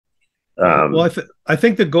Well, I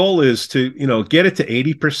think the goal is to, get it to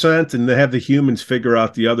 80% and to have the humans figure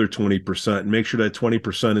out the other 20% and make sure that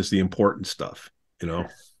 20% is the important stuff, if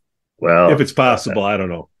Well, it's possible. I don't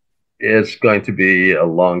know. it's going to be a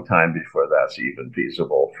long time before that's even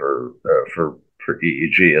feasible for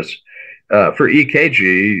EEG. For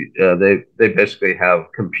EKG, they basically have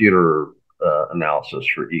computer analysis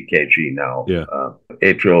for EKG now. Yeah.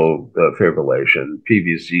 Atrial fibrillation,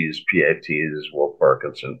 PVCs, PATs, Wolf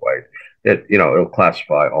Parkinson White. It'll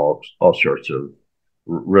classify all sorts of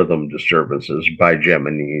rhythm disturbances by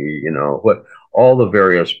Gemini. What all the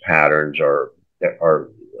various patterns are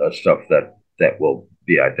stuff that will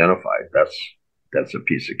be identified. That's a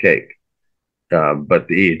piece of cake. But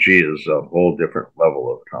the EEG is a whole different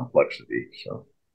level of complexity. So